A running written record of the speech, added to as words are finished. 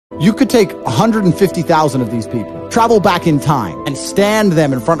You could take 150,000 of these people, travel back in time, and stand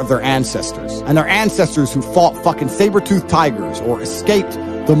them in front of their ancestors. And their ancestors who fought fucking saber-toothed tigers, or escaped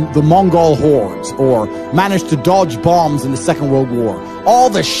the Mongol hordes, or managed to dodge bombs in the Second World War. All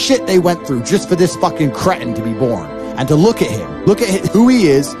the shit they went through just for this fucking cretin to be born. And to look at him, look at who he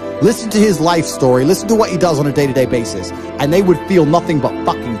is, listen to his life story, listen to what he does on a day-to-day basis, and they would feel nothing but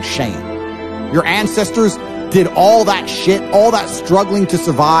fucking shame. Your ancestors did all that shit, all that struggling to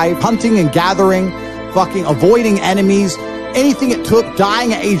survive, hunting and gathering, fucking avoiding enemies, anything it took,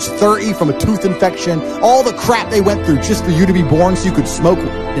 dying at age 30 from a tooth infection, all the crap they went through just for you to be born so you could smoke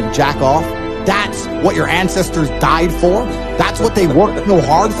and jack off. That's what your ancestors died for. That's what they worked so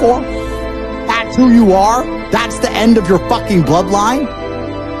hard for. That's who you are. That's the end of your fucking bloodline.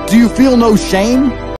 Do you feel no shame?